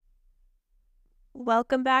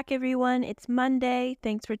Welcome back, everyone. It's Monday.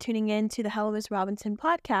 Thanks for tuning in to the Hello Miss Robinson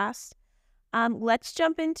podcast. Let's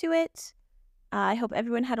jump into it. I hope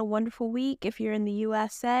everyone had a wonderful week. If you're in the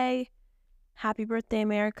USA, happy birthday,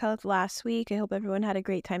 America, last week. I hope everyone had a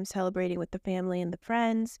great time celebrating with the family and the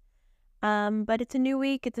friends. But it's a new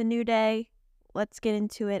week. It's a new day. Let's get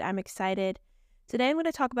into it. I'm excited. Today, I'm going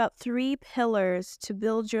to talk about 3 pillars to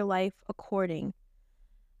build your life according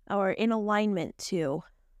or in alignment to,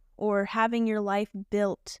 or having your life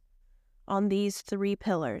built on these 3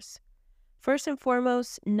 pillars. First and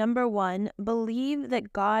foremost, number 1, believe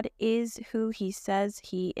that God is who he says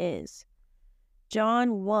he is.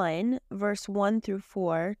 John 1, verse 1 through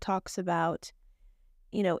 4 talks about,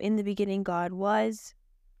 in the beginning God was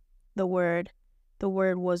the Word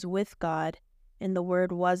was with God, and the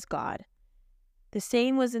Word was God. The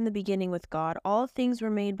same was in the beginning with God. All things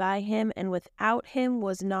were made by him, and without him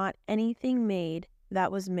was not anything made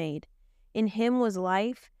that was made. In him was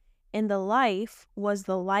life, and the life was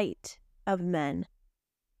the light of men.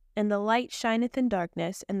 And the light shineth in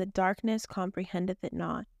darkness, and the darkness comprehendeth it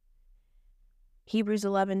not. Hebrews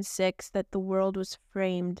 11:6, that the world was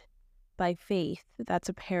framed by faith. That's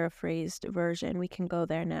a paraphrased version. We can go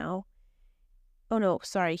there now. Oh no,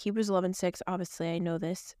 sorry. Hebrews 11:6, obviously I know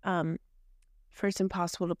this. For it's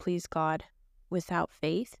impossible to please God without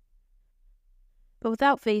faith. But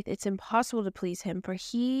without faith, it's impossible to please him, for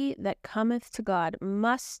he that cometh to God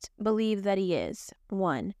must believe that he is,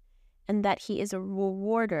 1, and that he is a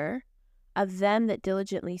rewarder of them that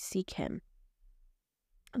diligently seek him.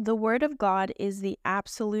 The word of God is the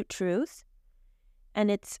absolute truth,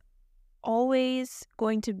 and it's always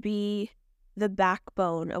going to be the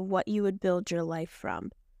backbone of what you would build your life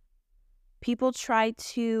from. People try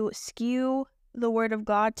to skew the word of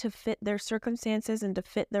God to fit their circumstances and to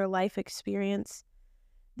fit their life experience.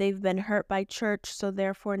 They've been hurt by church, so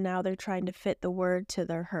therefore now they're trying to fit the word to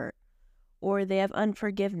their hurt. Or they have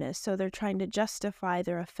unforgiveness, so they're trying to justify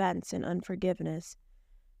their offense and unforgiveness,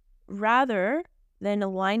 rather than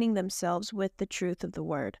aligning themselves with the truth of the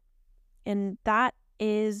word. And that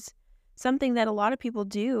is something that a lot of people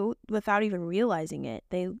do without even realizing it.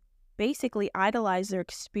 They basically idolize their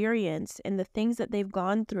experience and the things that they've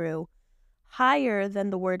gone through higher than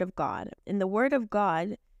the word of God. In the word of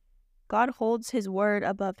God, God holds his word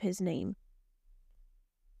above his name.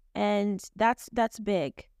 And that's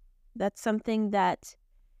big. That's something that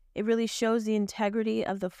it really shows the integrity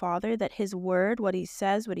of the Father, that his word, what he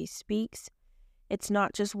says, what he speaks, it's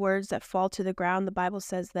not just words that fall to the ground. The Bible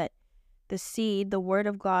says that the seed, the word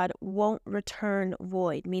of God, won't return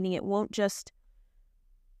void, meaning it won't just,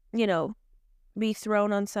 be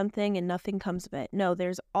thrown on something and nothing comes of it. No,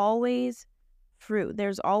 there's always fruit.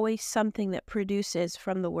 There's always something that produces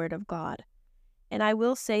from the word of God. And I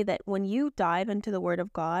will say that when you dive into the word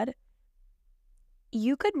of God,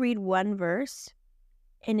 you could read one verse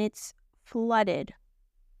and it's flooded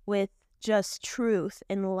with just truth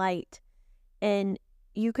and light. And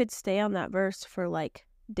you could stay on that verse for like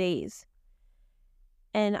days.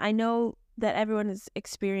 And I know that everyone has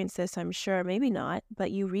experienced this, I'm sure, maybe not, but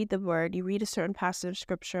you read the word, you read a certain passage of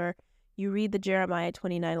scripture, you read the Jeremiah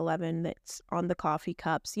 29:11 that's on the coffee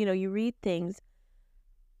cups, you read things,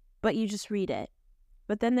 but you just read it.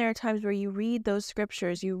 But then there are times where you read those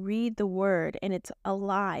scriptures, you read the word, and it's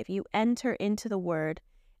alive. You enter into the word,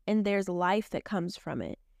 and there's life that comes from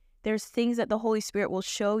it. There's things that the Holy Spirit will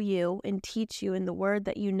show you and teach you in the word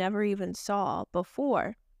that you never even saw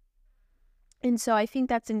before. And so I think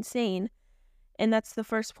that's insane. And that's the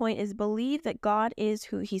first point, is believe that God is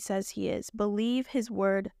who he says he is. Believe his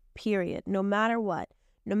word, period. No matter what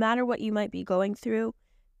you might be going through,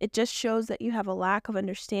 it just shows that you have a lack of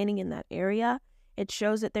understanding in that area. It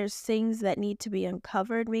shows that there's things that need to be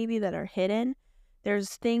uncovered, maybe that are hidden.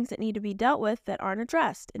 There's things that need to be dealt with that aren't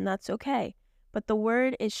addressed, and that's okay. But the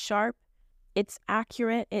word is sharp, it's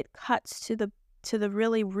accurate, it cuts to the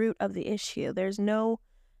really root of the issue. There's no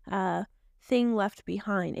thing left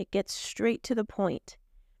behind. It gets straight to the point.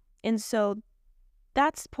 And so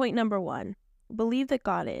that's point number 1. Believe that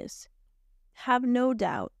God is. Have no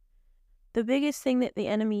doubt. The biggest thing that the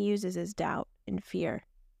enemy uses is doubt and fear.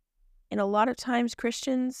 And a lot of times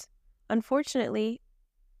Christians, unfortunately,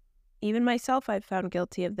 even myself, I've found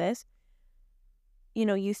guilty of this.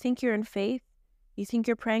 You think you're in faith, you think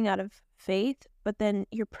you're praying out of faith, but then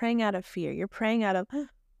you're praying out of fear. You're praying out of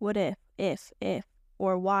what if,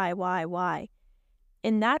 or why.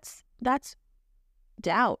 And that's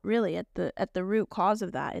doubt, really, at the root cause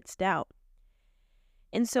of that. It's doubt.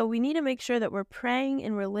 And so we need to make sure that we're praying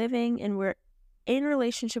and we're living and we're in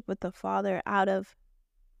relationship with the Father out of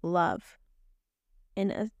love,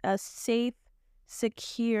 in a safe,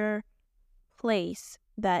 secure place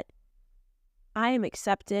that I am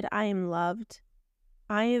accepted, I am loved,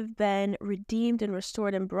 I have been redeemed and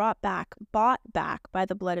restored and bought back by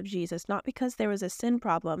the blood of Jesus, not because there was a sin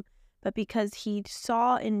problem, but because he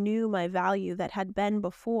saw and knew my value that had been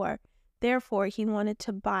before. Therefore, he wanted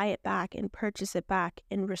to buy it back and purchase it back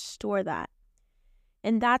and restore that.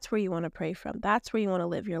 And that's where you want to pray from. That's where you want to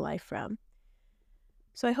live your life from.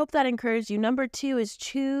 So I hope that encouraged you. Number 2 is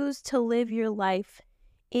choose to live your life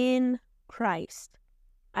in Christ.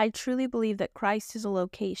 I truly believe that Christ is a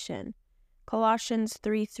location. Colossians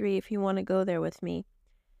 3:3, if you want to go there with me.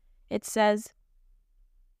 It says,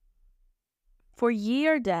 "For ye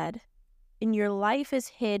are dead, and your life is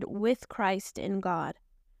hid with Christ in God.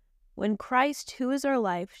 When Christ, who is our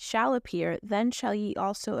life, shall appear, then shall ye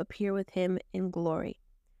also appear with him in glory."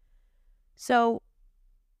 So,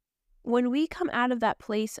 when we come out of that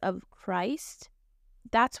place of Christ,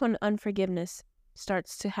 that's when unforgiveness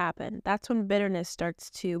starts to happen. That's when bitterness starts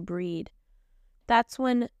to breed. That's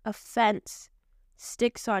when offense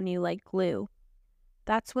sticks on you like glue.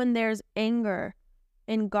 That's when there's anger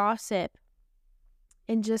and gossip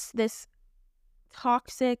and just this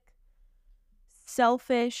toxic,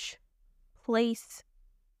 selfish place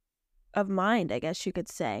of mind, I guess you could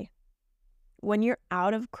say. When you're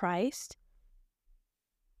out of Christ,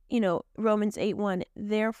 Romans 8:1,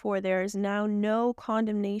 "Therefore there is now no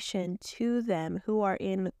condemnation to them who are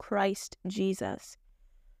in Christ Jesus."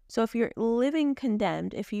 So if you're living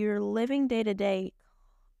condemned, if you're living day to day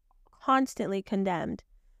constantly condemned,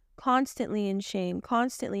 constantly in shame,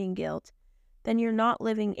 constantly in guilt, then you're not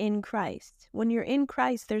living in Christ. When you're in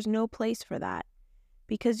Christ, there's no place for that,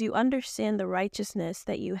 because you understand the righteousness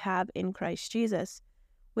that you have in Christ Jesus,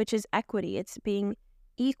 which is equity. It's being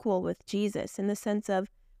equal with Jesus in the sense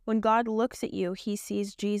of when God looks at you, he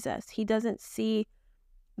sees Jesus. He doesn't see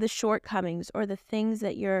the shortcomings or the things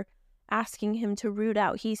that you're asking him to root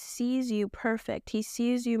out. He sees you perfect. He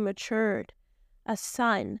sees you matured, a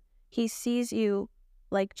son. He sees you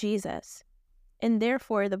like Jesus. And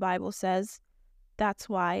therefore, the Bible says, that's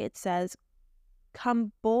why it says,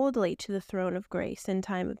 come boldly to the throne of grace in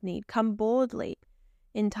time of need. Come boldly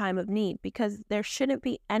in time of need, because there shouldn't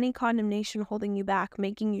be any condemnation holding you back,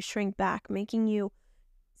 making you shrink back, making you,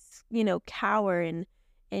 cower and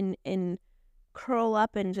curl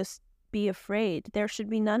up and just be afraid. There should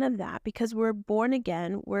be none of that, because we're born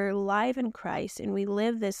again, we're alive in Christ, and we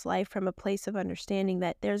live this life from a place of understanding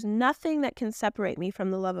that there's nothing that can separate me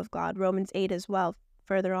from the love of God. Romans 8 as well,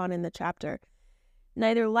 further on in the chapter.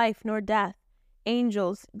 Neither life nor death,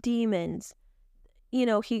 angels, demons.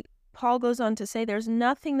 Paul goes on to say there's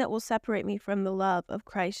nothing that will separate me from the love of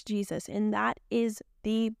Christ Jesus, and that is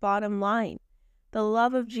the bottom line. The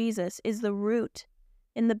love of Jesus is the root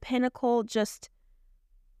and the pinnacle, just,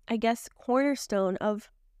 I guess, cornerstone of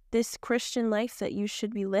this Christian life that you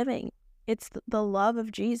should be living. It's the love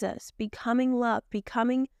of Jesus, becoming love,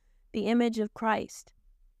 becoming the image of Christ.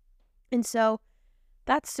 And so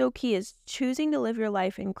that's so key, is choosing to live your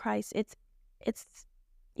life in Christ. It's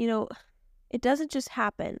it doesn't just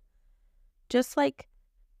happen. Just like,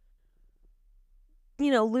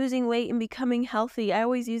 losing weight and becoming healthy. I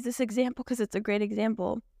always use this example because it's a great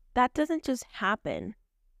example. That doesn't just happen.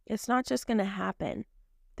 It's not just going to happen.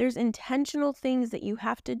 There's intentional things that you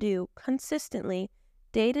have to do consistently,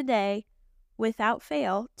 day to day, without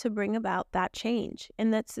fail, to bring about that change.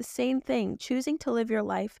 And that's the same thing, choosing to live your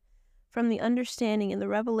life from the understanding and the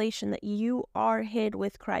revelation that you are hid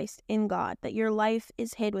with Christ in God, that your life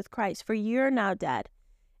is hid with Christ, for you're now dead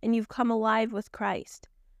and you've come alive with Christ.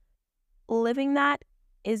 Living that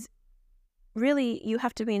is really, you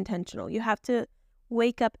have to be intentional. You have to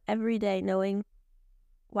wake up every day knowing,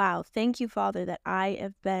 wow, thank you, Father, that I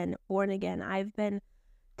have been born again. I've been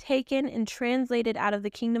taken and translated out of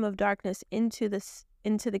the kingdom of darkness into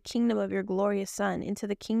the kingdom of your glorious Son, into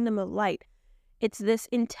the kingdom of light. It's this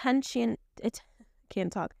intentionality. I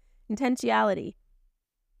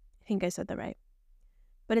think I said that right.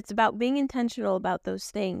 But it's about being intentional about those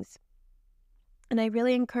things. And I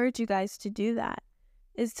really encourage you guys to do that,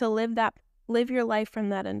 is to live your life from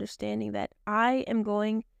that understanding that I am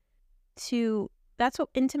going to, that's what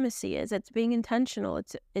intimacy is. It's being intentional.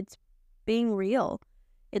 It's being real.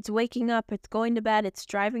 It's waking up, it's going to bed, it's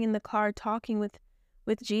driving in the car, talking with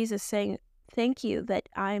Jesus, saying, thank you that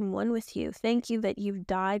I'm one with you. Thank you that you've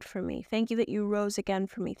died for me. Thank you that you rose again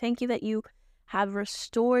for me. Thank you that you have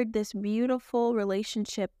restored this beautiful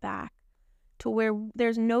relationship back to where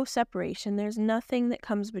there's no separation. There's nothing that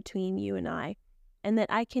comes between you and I, and that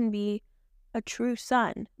I can be a true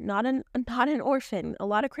son, not an orphan. A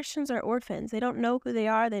lot of Christians are orphans. They don't know who they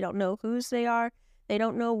are. They don't know whose they are. They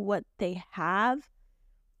don't know what they have.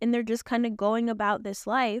 and they're just kind of going about this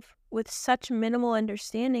life with such minimal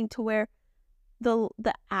understanding to where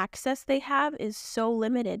the access they have is so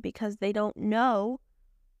limited because they don't know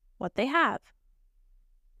what they have.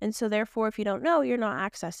 And so therefore, if you don't know, you're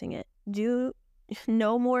not accessing it. Do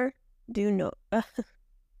no more, do no.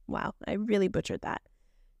 Wow, I really butchered that.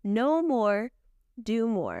 No more, do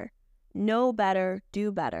more. Know better,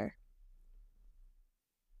 do better.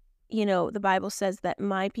 You know, the Bible says that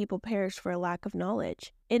my people perish for a lack of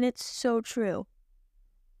knowledge. And it's so true.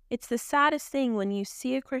 It's the saddest thing when you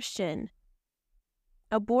see a Christian,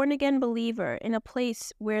 a born-again believer, in a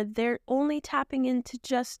place where they're only tapping into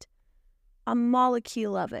just a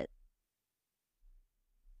molecule of it.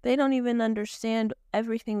 They don't even understand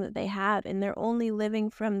everything that they have, and they're only living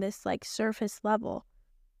from this like surface level.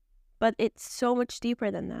 But it's so much deeper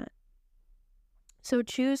than that. So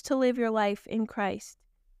choose to live your life in Christ.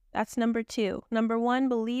 That's number 2. Number 1,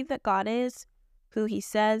 believe that God is who he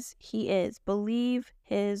says he is. Believe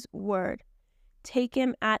his word. Take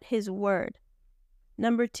him at his word.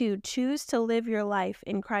 Number 2, choose to live your life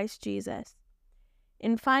in Christ Jesus.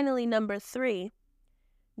 And finally, number 3,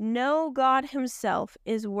 know God himself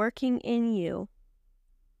is working in you.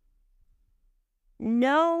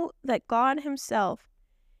 Know that God himself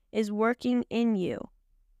is working in you.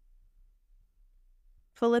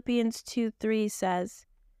 Philippians 2:3 says,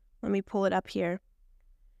 let me pull it up here.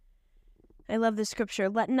 I love the scripture.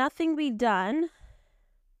 Let nothing be done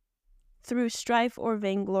through strife or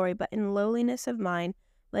vainglory, but in lowliness of mind,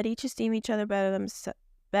 let each esteem each other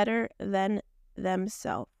better than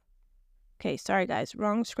themselves. Okay, sorry guys,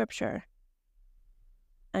 wrong scripture.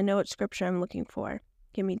 I know what scripture I'm looking for.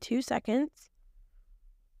 Give me 2 seconds.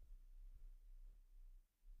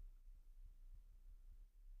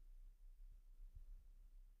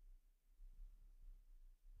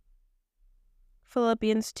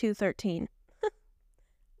 Philippians 2:13.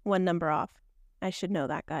 One number off. I should know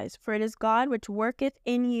that, guys. For it is God which worketh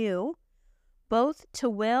in you, both to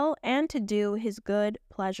will and to do his good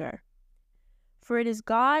pleasure. For it is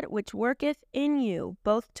God which worketh in you,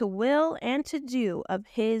 both to will and to do of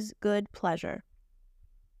his good pleasure.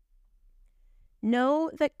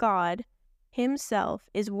 Know that God himself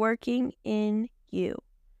is working in you.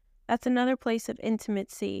 That's another place of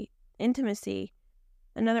intimacy.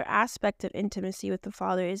 Another aspect of intimacy with the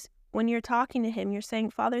Father is when you're talking to him, you're saying,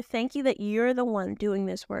 Father, thank you that you're the one doing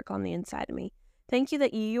this work on the inside of me. Thank you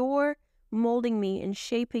that you're molding me and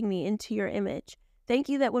shaping me into your image. Thank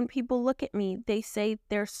you that when people look at me, they say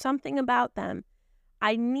there's something about them.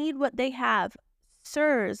 I need what they have.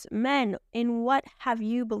 Sirs, men, in what have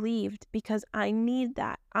you believed? Because I need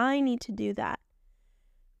that. I need to do that.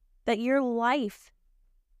 That your life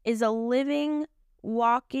is a living,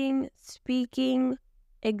 walking, speaking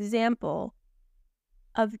example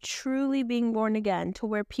of truly being born again, to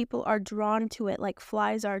where people are drawn to it like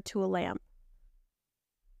flies are to a lamp.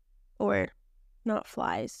 Or not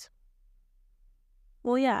flies.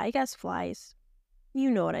 Well, yeah, I guess flies.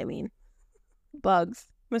 You know what I mean. Bugs,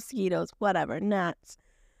 mosquitoes, whatever, gnats.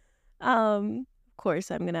 Of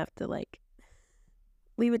course, I'm gonna have to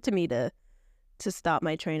leave it to me to stop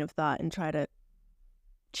my train of thought and try to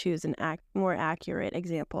choose an more accurate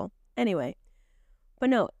example. Anyway, but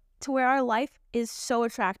no, to where our life is so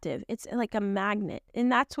attractive. It's like a magnet,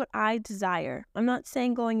 and that's what I desire. I'm not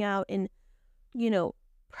saying going out and,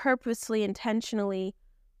 purposely, intentionally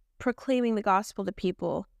proclaiming the gospel to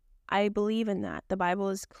people. I believe in that. The Bible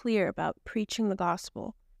is clear about preaching the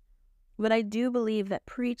gospel. But I do believe that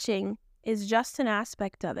preaching is just an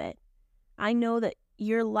aspect of it. I know that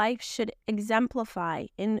your life should exemplify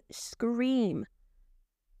and scream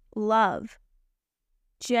love,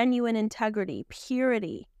 genuine integrity,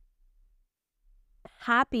 purity,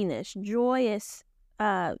 happiness, joyous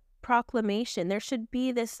proclamation. There should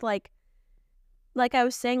be this like I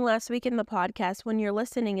was saying last week in the podcast, when you're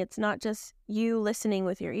listening, it's not just you listening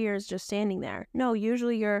with your ears just standing there. No,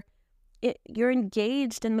 usually you're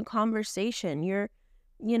engaged in the conversation.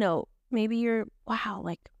 Maybe your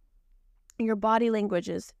body language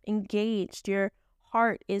is engaged. Your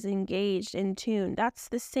heart is engaged, in tune. That's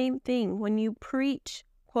the same thing when you preach,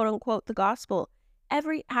 quote unquote, the gospel.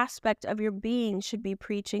 Every aspect of your being should be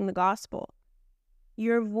preaching the gospel.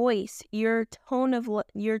 Your voice, your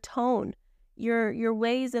tone, your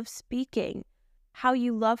ways of speaking, how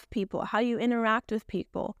you love people, how you interact with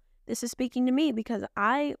people. This is speaking to me because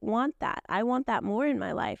I want that. I want that more in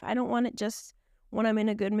my life. I don't want it just when I'm in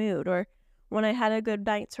a good mood or when I had a good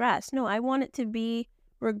night's rest. No, I want it to be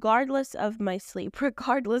regardless of my sleep,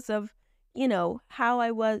 regardless of,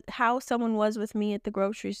 how someone was with me at the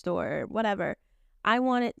grocery store or whatever. I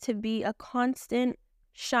want it to be a constant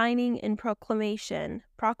shining in proclamation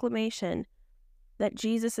that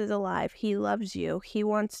Jesus is alive. He loves you. He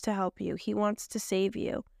wants to help you. He wants to save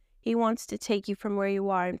you. He wants to take you from where you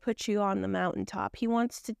are and put you on the mountaintop. He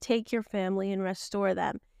wants to take your family and restore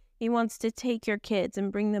them. He wants to take your kids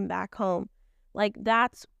and bring them back home. Like,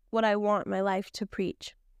 that's what I want my life to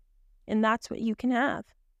preach. And that's what you can have.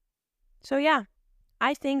 So yeah,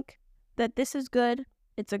 I think that this is good.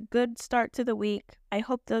 It's a good start to the week. I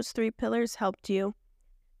hope those 3 pillars helped you.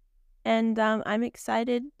 And I'm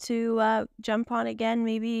excited to jump on again.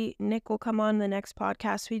 Maybe Nick will come on the next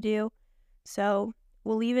podcast we do. So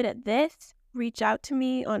we'll leave it at this. Reach out to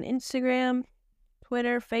me on Instagram,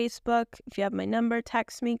 Twitter, Facebook. If you have my number,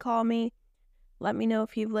 text me, call me. Let me know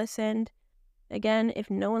if you've listened. Again, if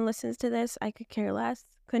no one listens to this, I could care less.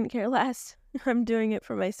 Couldn't care less. I'm doing it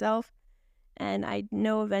for myself. And I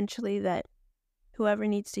know eventually that whoever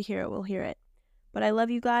needs to hear it will hear it. But I love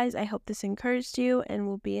you guys. I hope this encouraged you, and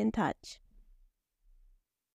we'll be in touch.